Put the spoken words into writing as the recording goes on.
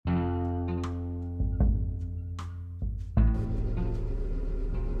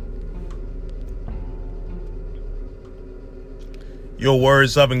your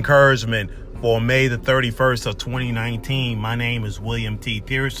words of encouragement for May the 31st of 2019. My name is William T.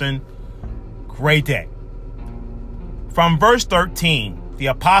 Pearson. Great day. From verse 13, the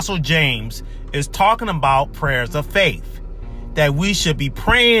Apostle James is talking about prayers of faith, that we should be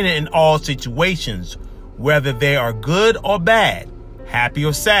praying in all situations, whether they are good or bad, happy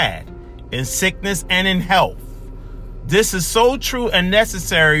or sad, in sickness and in health. This is so true and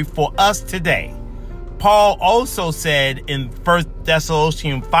necessary for us today. Paul also said in 1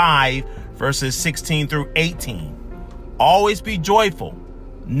 Thessalonians 5, verses 16 through 18, always be joyful,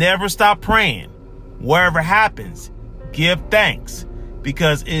 never stop praying. Wherever happens, give thanks,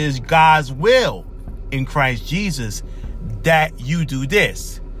 because it is God's will in Christ Jesus that you do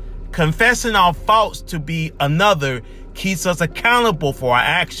this. Confessing our faults to be another keeps us accountable for our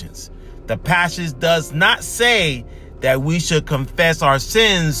actions. The passage does not say that we should confess our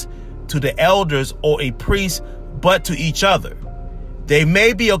sins to the elders or a priest, but to each other. There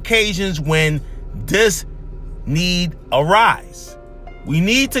may be occasions when this need arise. We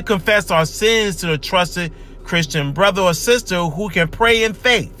need to confess our sins to the trusted Christian brother or sister who can pray in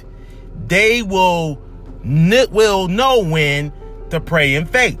faith. They will know when to pray in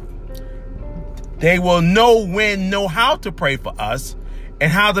faith. They will know how to pray for us and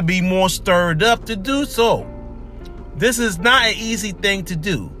how to be more stirred up to do so. This is not an easy thing to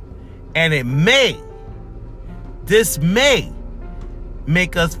do. And this may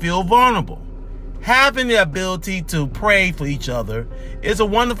make us feel vulnerable. Having the ability to pray for each other is a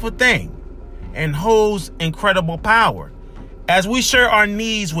wonderful thing and holds incredible power. As we share our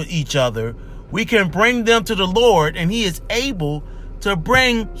needs with each other, we can bring them to the Lord, and He is able to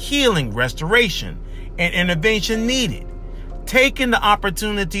bring healing, restoration, and intervention needed. Taking the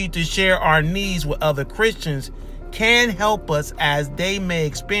opportunity to share our needs with other Christians can help us, as they may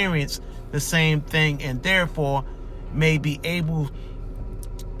experience the same thing and therefore may be able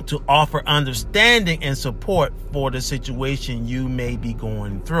to offer understanding and support for the situation you may be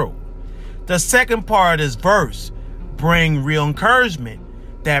going through. The second part of this verse bring real encouragement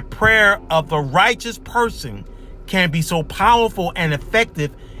that prayer of the righteous person can be so powerful and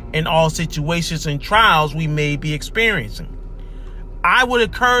effective in all situations and trials we may be experiencing. I would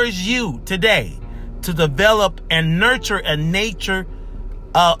encourage you today to develop and nurture a network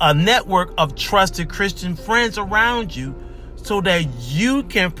of trusted Christian friends around you so that you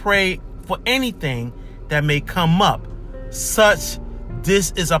can pray for anything that may come up. This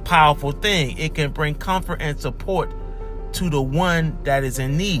is a powerful thing. It can bring comfort and support to the one that is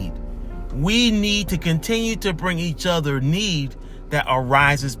in need. We need to continue to bring each other need that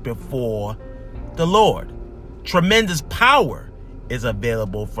arises before the Lord. Tremendous power is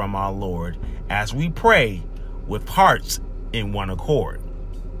available from our Lord as we pray with hearts in one accord.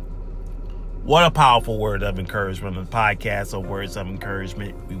 What a powerful word of encouragement on the podcast of Words of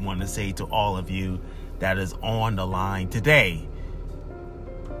Encouragement we want to say to all of you that is on the line today.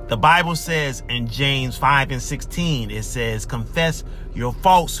 The Bible says in James 5 and 16, it says, confess your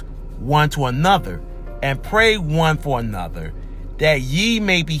faults one to another and pray one for another, that ye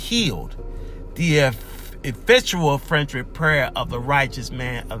may be healed. The effectual fervent prayer of the righteous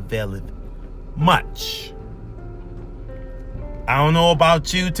man availeth much. I don't know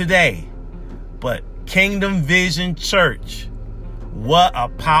about you today, but Kingdom Vision Church, what a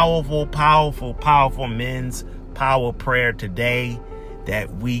powerful, powerful, powerful men's power prayer today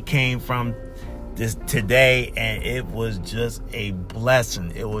that we came from this today, and it was just a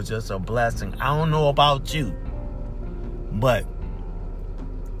blessing. It was just a blessing. I don't know about you, but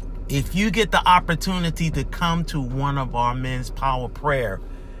if you get the opportunity to come to one of our men's power prayer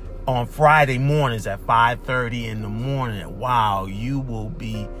on Friday mornings at 5:30 in the morning, wow, you will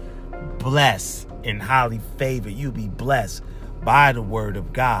be blessed and highly favored. You'll be blessed by the word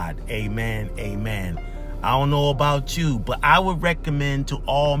of God. Amen. Amen. I don't know about you, but I would recommend to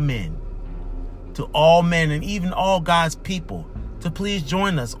all men and even all God's people to please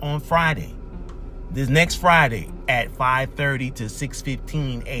join us on Friday. This next Friday at 5:30 to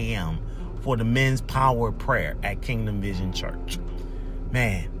 6:15 a.m. for the men's power prayer at Kingdom Vision Church.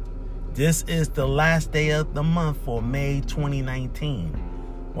 Man, this is the last day of the month for May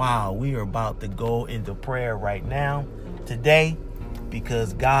 2019. Wow, we are about to go into prayer right now today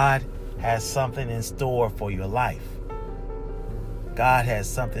because God has something in store for your life. God has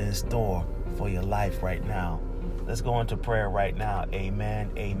something in store for your life right now. Let's go into prayer right now.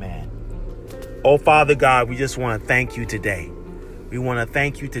 Amen. Amen. Oh, Father God, we just want to thank you today. We want to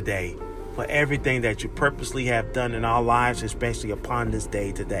thank you today for everything that you purposely have done in our lives, especially upon this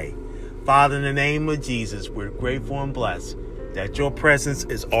day today. Father, in the name of Jesus, we're grateful and blessed that your presence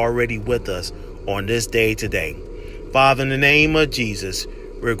is already with us on this day today. Father, in the name of Jesus,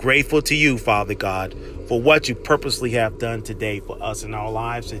 we're grateful to you, Father God, for what you purposely have done today for us in our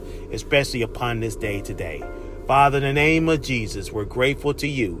lives, especially upon this day today. Father, in the name of Jesus, we're grateful to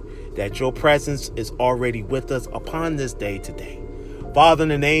you that your presence is already with us upon this day today. Father, in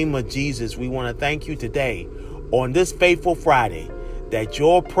the name of Jesus, we want to thank you today on this faithful Friday that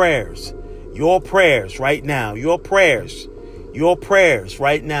your prayers right now, your prayers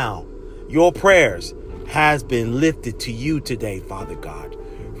right now, your prayers has been lifted to you today, Father God.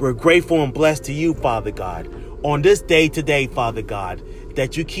 We're grateful and blessed to you, Father God, on this day today, Father God,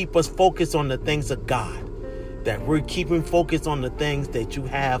 that you keep us focused on the things of God, that we're keeping focused on the things that you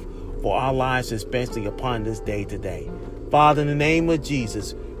have for our lives, especially upon this day today. Father, in the name of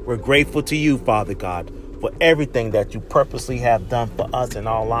Jesus, we're grateful to you, Father God, for everything that you purposely have done for us in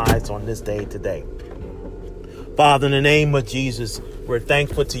our lives on this day today. Father, in the name of Jesus, we're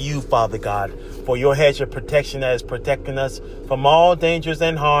thankful to you, Father God, for your hedge of protection that is protecting us from all dangers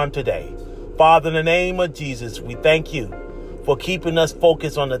and harm today. Father, in the name of Jesus, we thank you for keeping us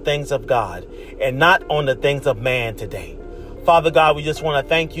focused on the things of God and not on the things of man today. Father God, we just want to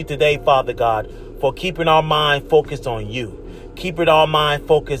thank you today, Father God, for keeping our mind focused on you. Keeping our mind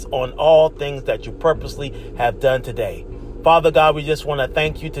focused on all things that you purposely have done today. Father God, we just want to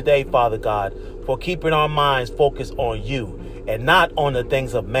thank you today, Father God, for keeping our minds focused on you and not on the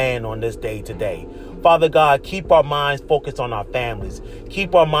things of man on this day today. Father God, keep our minds focused on our families.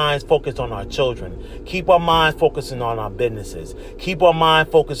 Keep our minds focused on our children. Keep our minds focusing on our businesses. Keep our mind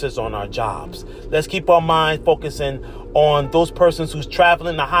focuses on our jobs. Let's keep our minds focusing on those persons who's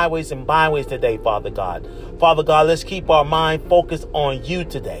traveling the highways and byways today, Father God. Father God, let's keep our mind focused on you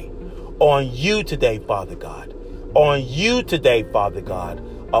today. On you today, Father God. On you today, Father God,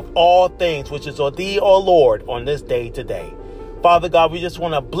 of all things, which is on thee, O Lord, on this day today. Father God, we just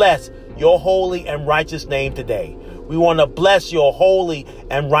want to bless your holy and righteous name today. We want to bless your holy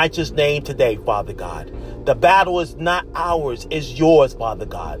and righteous name today, Father God. The battle is not ours, it's yours, Father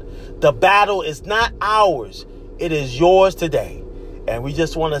God. The battle is not ours, it is yours today. And we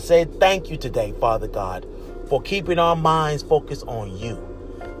just want to say thank you today, Father God, for keeping our minds focused on you.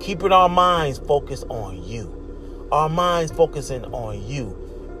 Keeping our minds focused on you. Our minds focusing on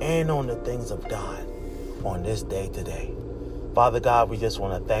you and on the things of God on this day today. Father God, we just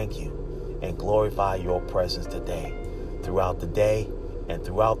want to thank you and glorify your presence today, throughout the day and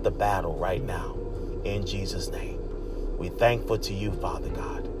throughout the battle right now. In Jesus' name, we're thankful to you, Father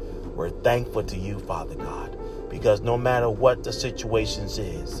God. We're thankful to you, Father God, because no matter what the situations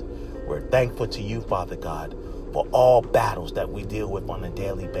is, we're thankful to you, Father God, for all battles that we deal with on a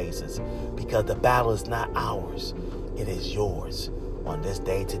daily basis, because the battle is not ours, it is yours on this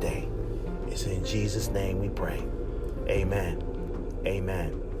day today. It's in Jesus' name we pray. Amen,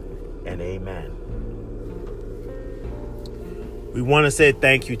 amen, and amen. We want to say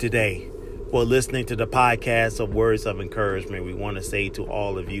thank you today for listening to the podcast of Words of Encouragement. We want to say to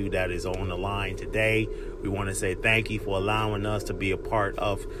all of you that is on the line today, we want to say thank you for allowing us to be a part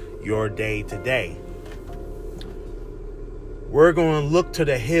of your day today. We're going to look to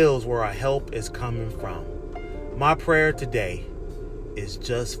the hills where our help is coming from. My prayer today is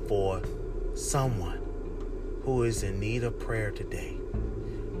just for someone who is in need of prayer today,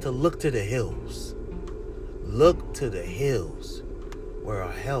 to look to the hills. Look to the hills where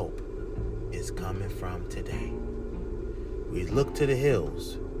our help is coming from today. We look to the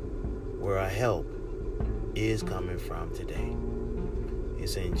hills where our help is coming from today.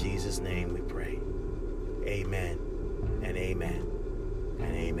 It's in Jesus' name we pray. Amen and amen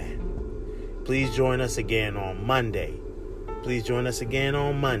and amen. Please join us again on Monday. Please join us again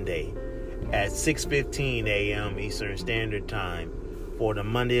on Monday at 6:15 a.m. Eastern Standard Time for the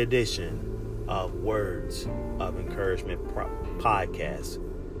Monday edition of Words of Encouragement podcast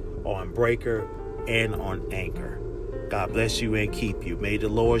on Breaker and on Anchor. God bless you and keep you. May the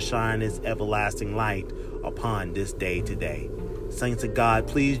Lord shine his everlasting light upon this day today. Saints of God,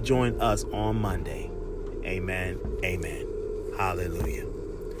 please join us on Monday. Amen. Amen. Hallelujah.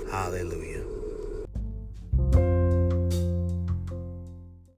 Hallelujah.